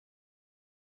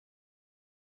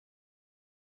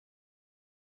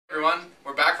Everyone,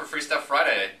 we're back for Free Stuff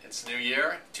Friday. It's New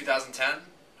Year, 2010.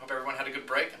 Hope everyone had a good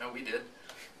break. I know we did.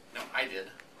 No, I did.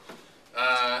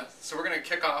 So we're going to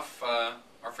kick off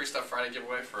our Free Stuff Friday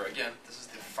giveaway for, again, this is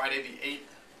the Friday the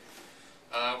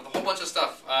 8th, with a whole bunch of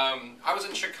stuff. I was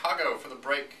in Chicago for the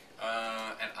break,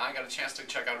 and I got a chance to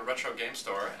check out a retro game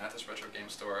store, and at this retro game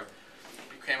store,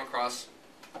 we came across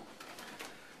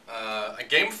a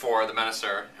game for the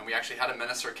Menacer, and we actually had a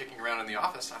Menacer kicking around in the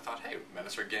office. I thought, hey,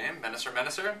 Menacer game, Menacer,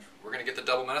 we're going to get the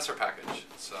double Menacer package.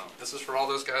 So this is for all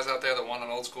those guys out there that want an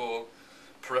old school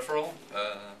peripheral.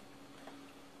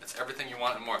 It's everything you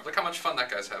want and more. Look how much fun that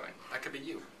guy's having. That could be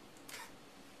you.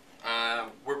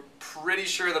 We're pretty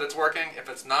sure that it's working. If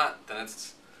it's not, then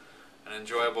it's an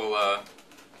enjoyable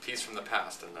piece from the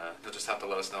past, and you'll just have to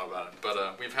let us know about it.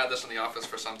 But we've had this in the office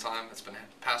for some time. It's been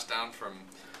passed down from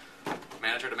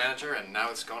manager to manager, and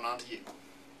now it's going on to you.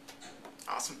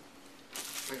 Awesome.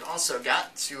 We've also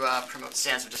got to promote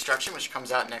Sands of Destruction, which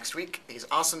comes out next week. These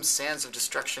awesome Sands of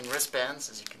Destruction wristbands,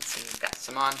 as you can see, we've got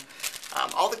some on.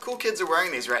 All the cool kids are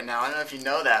wearing these right now. I don't know if you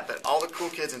know that, but all the cool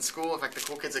kids in school, in fact, the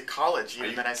cool kids at college,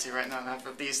 even that I see right now,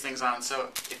 have these things on. So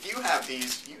if you have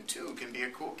these, you too can be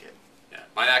a cool kid. Yeah,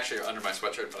 mine actually are under my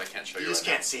sweatshirt, but I can't show you. You just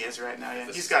can't see his right now.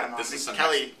 Yeah, he's got them on.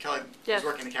 Kelly, who's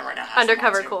working the camera right now, has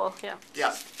undercover them on, cool. Yeah.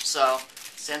 Yeah. So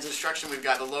Sands of Destruction, we've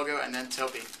got the logo, and then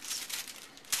Toby.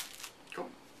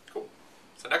 Cool.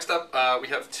 So next up, we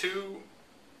have two.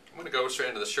 I'm going to go straight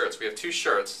into the shirts. We have two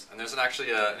shirts, and there's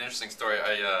actually an interesting story.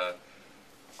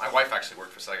 My wife actually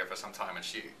worked for SEGA for some time, and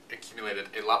she accumulated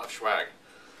a lot of swag,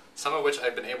 some of which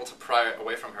I've been able to pry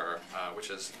away from her, which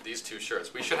is these two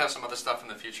shirts. We should have some other stuff in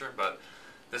the future, but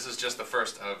this is just the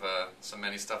first of some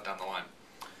many stuff down the line.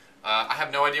 I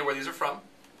have no idea where these are from.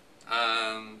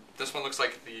 This one looks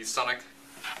like the Sonic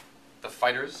the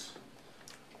Fighters,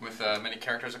 with many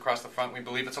characters across the front. We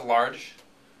believe it's a large,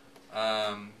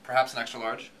 perhaps an extra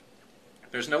large.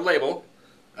 There's no label.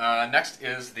 Next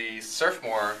is the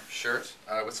Surfmore shirt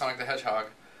with Sonic the Hedgehog.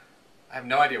 I have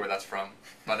no idea where that's from,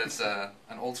 but it's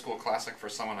an old school classic for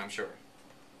someone, I'm sure.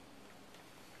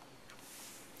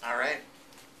 All right.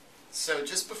 So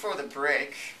just before the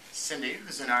break, Cindy,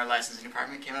 who's in our licensing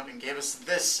department, came up and gave us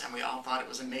this, and we all thought it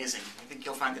was amazing. I think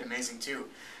you'll find it amazing too.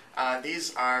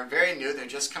 These are very new. They're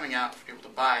just coming out for people to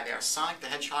buy. They are Sonic the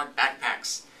Hedgehog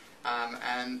backpacks.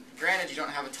 And granted, you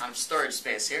don't have a ton of storage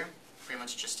space here. Pretty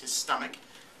much just his stomach.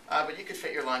 But you could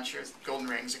fit your lunch or golden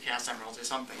rings or cast emeralds or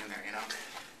something in there, you know.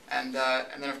 And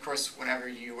then, of course, whenever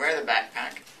you wear the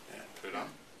backpack... Yeah, put it on.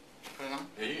 Put it on?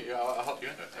 Yeah, I'll help you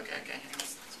into it. Okay.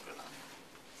 Let's put it on.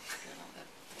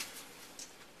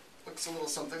 Looks a little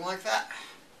something like that.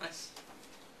 Nice.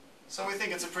 So we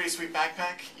think it's a pretty sweet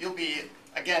backpack. You'll be,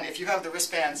 again, if you have the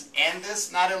wristbands and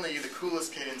this, not only are you the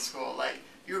coolest kid in school, like,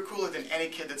 you're cooler than any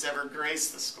kid that's ever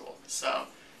graced the school. So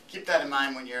keep that in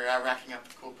mind when you're racking up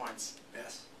the cool points.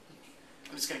 Yes.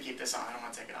 I'm just going to keep this on. I don't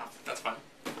want to take it off. That's fine.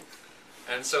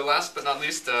 And so last but not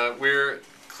least, we're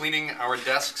cleaning our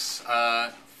desks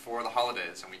for the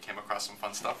holidays, and we came across some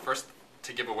fun stuff. First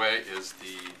to give away is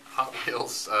the Hot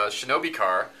Wheels Shinobi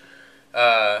car,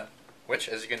 which,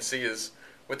 as you can see, is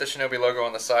with the Shinobi logo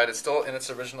on the side. It's still in its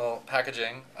original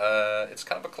packaging. It's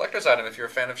kind of a collector's item if you're a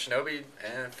fan of Shinobi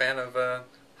and a fan of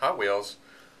Hot Wheels.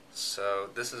 So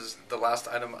this is the last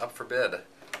item up for bid.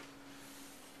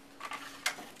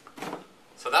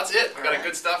 So that's it. We've got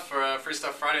good stuff for Free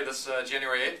Stuff Friday this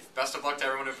January 8th. Best of luck to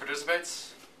everyone who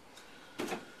participates.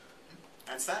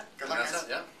 That's that. Good luck, guys. That's it,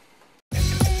 yeah.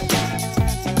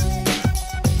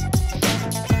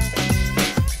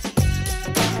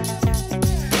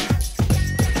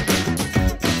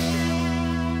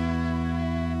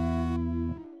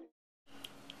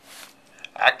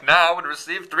 Act now and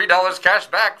receive $3 cash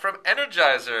back from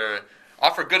Energizer.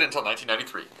 Offer good until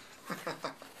 1993.